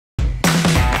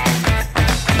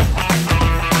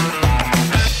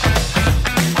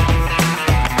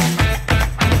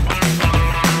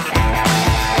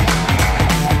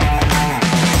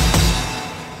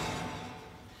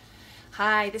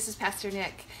this is Pastor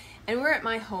Nick, and we're at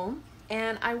my home,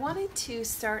 and I wanted to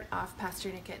start off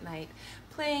Pastor Nick at Night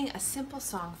playing a simple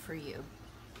song for you.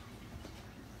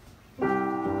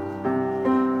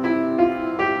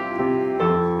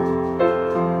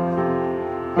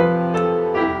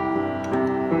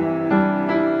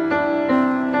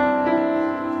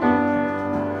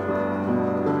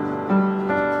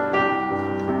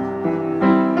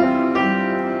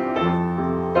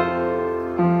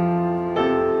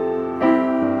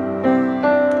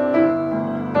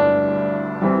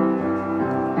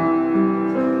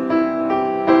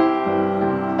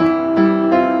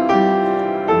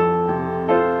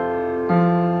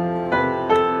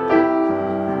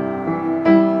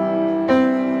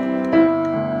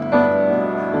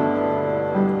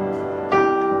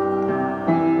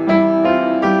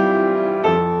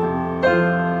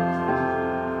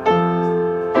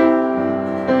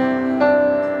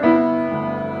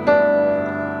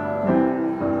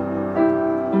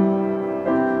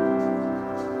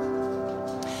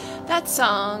 That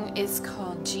song is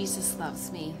called Jesus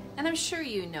Loves Me, and I'm sure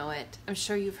you know it. I'm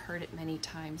sure you've heard it many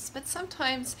times, but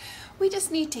sometimes we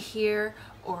just need to hear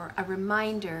or a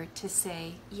reminder to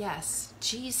say, yes,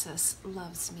 Jesus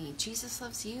loves me. Jesus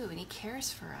loves you, and he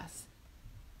cares for us.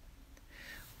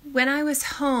 When I was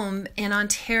home in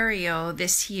Ontario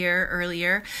this year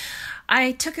earlier,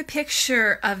 I took a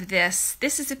picture of this.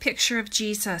 This is a picture of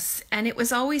Jesus, and it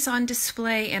was always on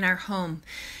display in our home.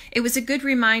 It was a good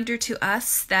reminder to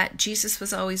us that Jesus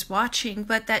was always watching,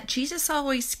 but that Jesus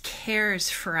always cares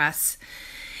for us.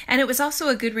 And it was also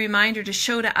a good reminder to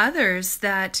show to others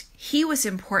that he was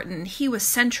important, he was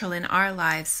central in our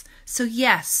lives. So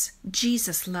yes,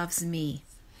 Jesus loves me.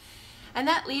 And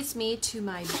that leads me to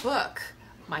my book,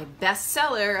 my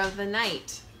bestseller of the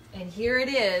night. And here it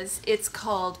is. It's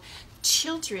called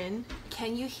Children,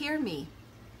 Can You Hear Me?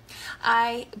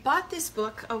 I bought this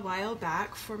book a while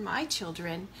back for my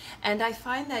children, and I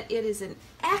find that it is an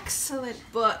excellent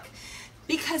book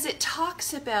because it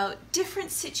talks about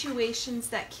different situations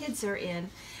that kids are in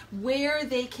where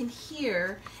they can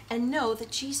hear and know that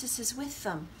Jesus is with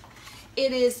them.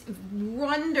 It is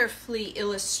wonderfully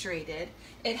illustrated.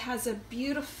 It has a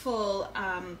beautiful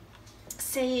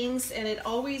sayings, and it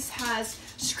always has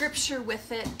scripture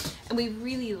with it, and we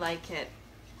really like it.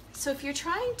 So if you're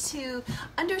trying to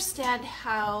understand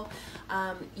how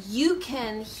you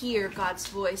can hear God's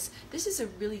voice, this is a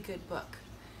really good book.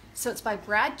 So it's by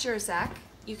Brad Jerzak.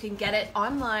 You can get it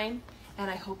online,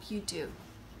 and I hope you do.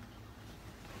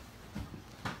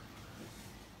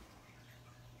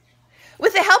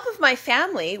 With the help of my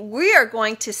family, we are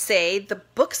going to say the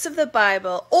books of the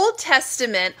Bible, Old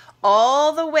Testament,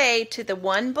 all the way to the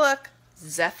one book,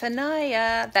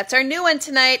 Zephaniah. That's our new one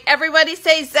tonight. Everybody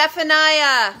say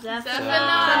Zephaniah.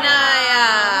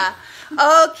 Zephaniah.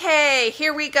 Okay,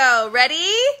 here we go.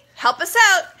 Ready? Help us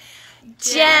out.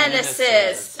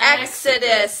 Genesis,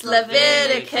 Exodus,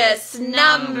 Leviticus,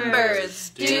 Numbers,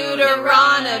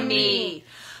 Deuteronomy,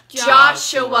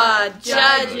 Joshua,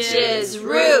 Judges,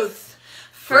 Ruth,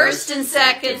 1st and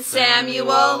 2nd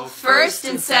Samuel, 1st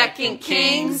and 2nd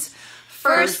Kings,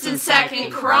 1st and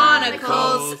 2nd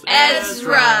Chronicles,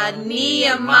 Ezra,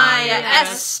 Nehemiah,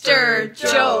 Esther,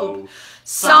 Job,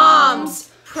 Psalms,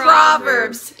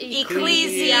 Proverbs,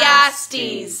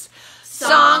 Ecclesiastes,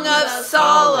 Song of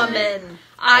Solomon,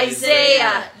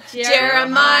 Isaiah,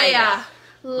 Jeremiah,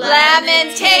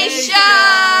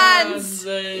 Lamentations,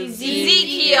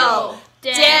 Ezekiel,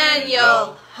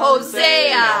 Daniel,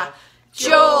 Hosea,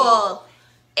 Joel,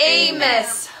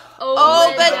 Amos,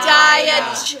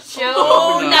 Obadiah,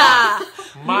 Jonah,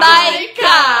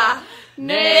 Micah,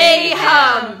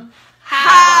 Nahum,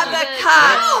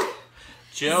 Habakkuk,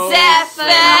 Zephaniah.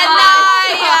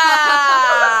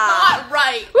 Not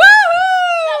right.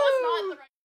 Woo-hoo! That was not the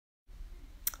right.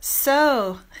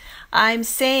 So, I'm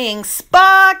saying,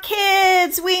 Spa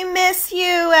Kids, we miss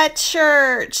you at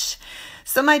church.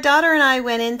 So my daughter and I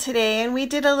went in today and we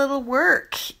did a little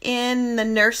work in the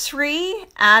nursery,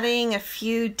 adding a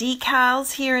few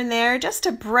decals here and there just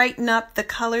to brighten up the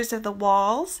colors of the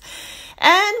walls.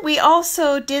 And we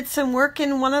also did some work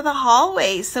in one of the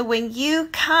hallways. So when you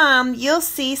come, you'll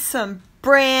see some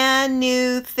brand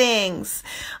new things.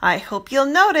 I hope you'll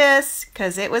notice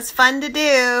because it was fun to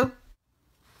do.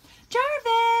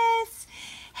 Jarvis!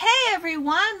 Hey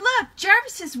everyone, look,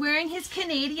 Jarvis is wearing his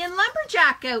Canadian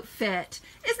lumberjack outfit.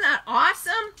 Isn't that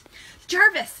awesome?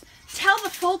 Jarvis, tell the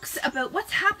folks about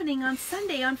what's happening on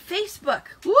Sunday on Facebook.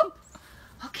 Whoop!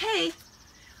 Okay.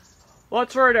 Well,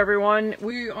 that's right, everyone.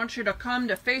 We want you to come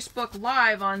to Facebook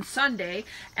Live on Sunday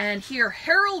and hear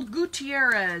Harold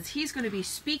Gutierrez. He's going to be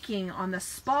speaking on the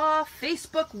SPA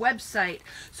Facebook website.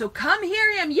 So come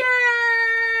hear him.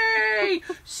 Yay!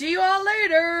 See you all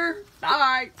later.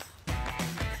 Bye.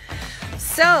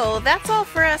 So that's all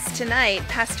for us tonight.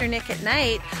 Pastor Nic at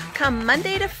Night. Come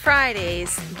Monday to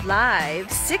Fridays live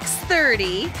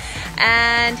 6:30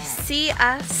 and see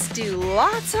us do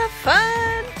lots of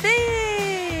fun things.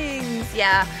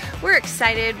 Yeah, we're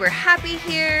excited. We're happy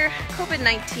here.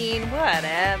 COVID-19,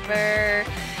 whatever.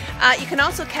 You can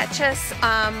also catch us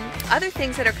other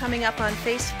things that are coming up on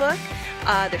Facebook.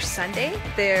 There's Sunday,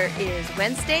 there is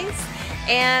Wednesdays,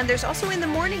 and there's also in the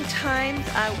morning time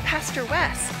Pastor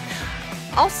Wes.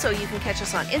 Also, you can catch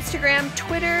us on Instagram,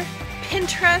 Twitter,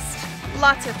 Pinterest,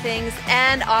 lots of things,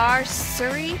 and our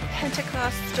Surrey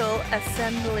Pentecostal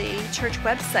Assembly Church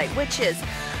website, which is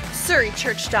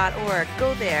surreychurch.org.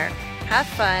 Go there, have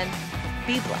fun,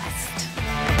 be blessed.